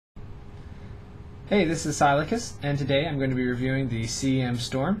Hey, this is Psylacus, and today I'm going to be reviewing the CM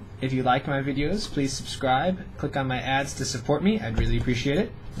Storm. If you like my videos, please subscribe, click on my ads to support me, I'd really appreciate it.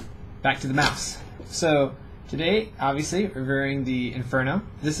 Back to the mouse. So, today, obviously, we're reviewing the Inferno.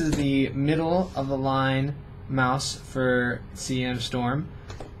 This is the middle of the line mouse for CM Storm.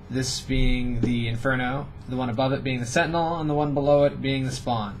 This being the Inferno, the one above it being the Sentinel, and the one below it being the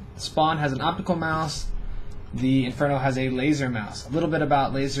Spawn. The Spawn has an optical mouse, the Inferno has a laser mouse. A little bit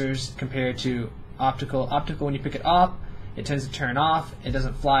about lasers compared to optical. Optical, when you pick it up, it tends to turn off. It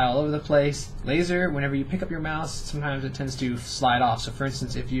doesn't fly all over the place. Laser, whenever you pick up your mouse, sometimes it tends to slide off. So for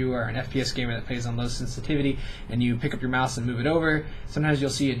instance, if you are an FPS gamer that plays on low sensitivity and you pick up your mouse and move it over, sometimes you'll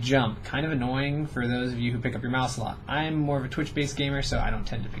see it jump. Kind of annoying for those of you who pick up your mouse a lot. I'm more of a Twitch-based gamer, so I don't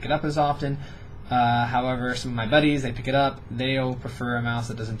tend to pick it up as often. However, some of my buddies, they pick it up. They'll prefer a mouse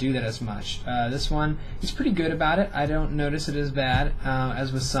that doesn't do that as much. This one is pretty good about it. I don't notice it as bad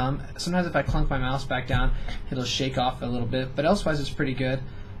as with some. Sometimes if I clunk my mouse back down, it'll shake off a little bit, but elsewise it's pretty good.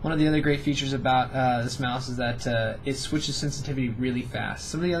 One of the other great features about this mouse is that it switches sensitivity really fast.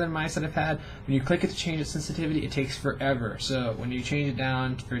 Some of the other mice that I've had, when you click it to change its sensitivity, it takes forever. So when you change it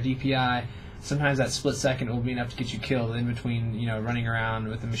down for DPI, sometimes that split second will be enough to get you killed in between, running around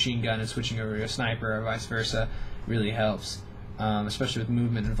with a machine gun and switching over to a sniper or vice versa. Really helps, especially with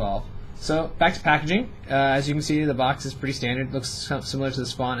movement involved. So back to packaging. As you can see, the box is pretty standard. It looks similar to the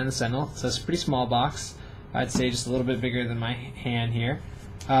Spawn and the Sentinel. So it's a pretty small box. I'd say just a little bit bigger than my hand here.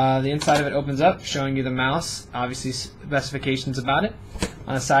 The inside of it opens up, showing you the mouse. Obviously, specifications about it.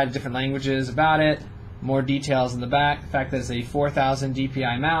 On the side, different languages about it. More details in the back. The fact that it's a 4000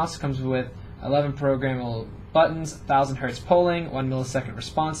 DPI mouse, comes with 11 programmable buttons, 1000 hertz polling, 1 millisecond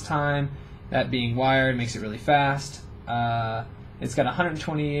response time. That being wired makes it really fast. It's got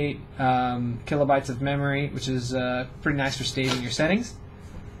 128 kilobytes of memory, which is pretty nice for saving your settings.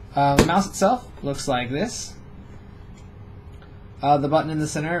 The mouse itself looks like this. The button in the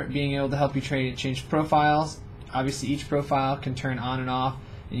center being able to help you change profiles. Obviously, each profile can turn on and off,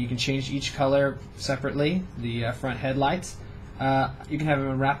 and you can change each color separately. The front headlights. You can have them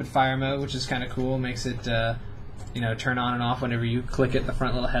in rapid fire mode, which is kind of cool. Makes it turn on and off whenever you click it. The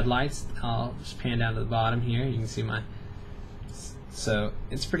front little headlights. I'll just pan down to the bottom here. You can see mine. So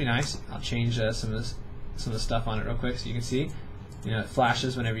it's pretty nice. I'll change some of the stuff on it real quick so you can see. It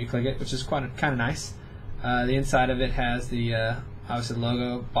flashes whenever you click it, which is kind of nice. The inside of it has the obviously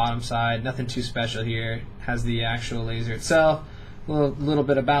logo. Bottom side, nothing too special here. Has the actual laser itself. A little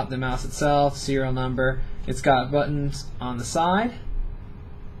bit about the mouse itself. Serial number. It's got buttons on the side,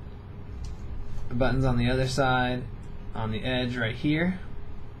 buttons on the other side, on the edge right here.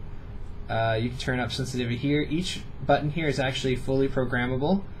 You can turn up sensitivity here. Each button here is actually fully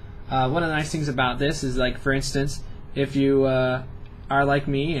programmable. One of the nice things about this is, like, for instance, if you are like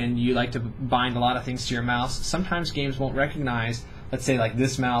me and you like to bind a lot of things to your mouse, sometimes games won't recognize, let's say, like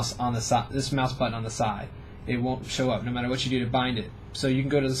this mouse on the side, this mouse button on the side. It won't show up no matter what you do to bind it. So you can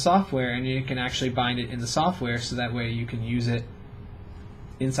go to the software and you can actually bind it in the software, so that way you can use it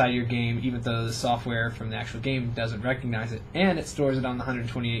inside your game even though the software from the actual game doesn't recognize it. And it stores it on the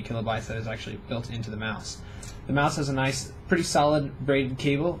 128 kilobytes that is actually built into the mouse. The mouse has a nice, pretty solid braided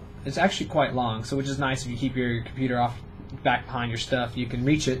cable. It's actually quite long, so which is nice if you keep your computer off back behind your stuff. You can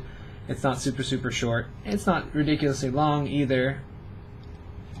reach it. It's not super short. It's not ridiculously long either,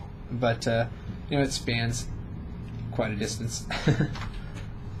 but it spans quite a distance.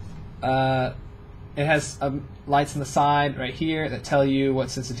 It has lights on the side right here that tell you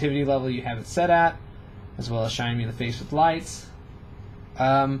what sensitivity level you have it set at, as well as shining me in the face with lights.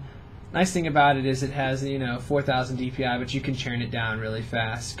 Nice thing about it is it has 4000 DPI, but you can turn it down really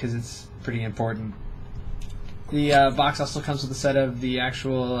fast because it's pretty important. The box also comes with a set of the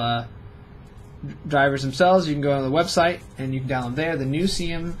actual drivers themselves. You can go on the website and you can download there. The new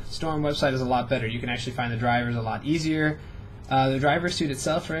CM Storm website is a lot better. You can actually find the drivers a lot easier. The driver suite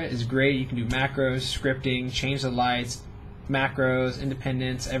itself, right, is great. You can do macros, scripting, change the lights, macros,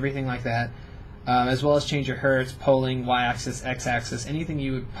 independence, everything like that, as well as change your hertz, polling, y-axis, x-axis, anything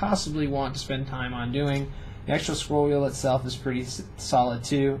you would possibly want to spend time on doing. The actual scroll wheel itself is pretty solid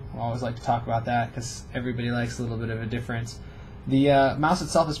too. I always like to talk about that because everybody likes a little bit of a difference. The mouse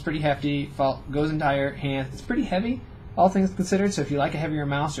itself is pretty hefty. Goes into your hand. It's pretty heavy, all things considered. So if you like a heavier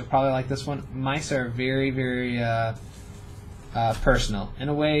mouse, you'll probably like this one. Mice are very personal in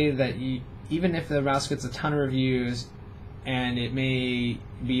a way that even if the mouse gets a ton of reviews and it may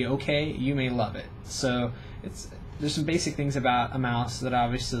be okay, you may love it. So there's some basic things about a mouse that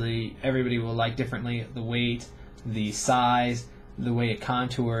obviously everybody will like differently. The weight, the size, the way it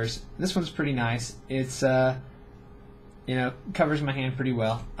contours. This one's pretty nice. It's covers my hand pretty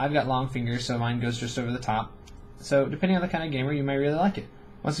well. I've got long fingers, so mine goes just over the top. So depending on the kind of gamer, you might really like it.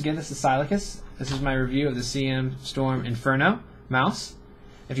 Once again, this is Psylacus. This is my review of the CM Storm Inferno mouse.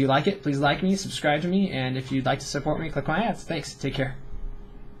 If you like it, please like me, subscribe to me, and if you'd like to support me, click my ads. Thanks. Take care.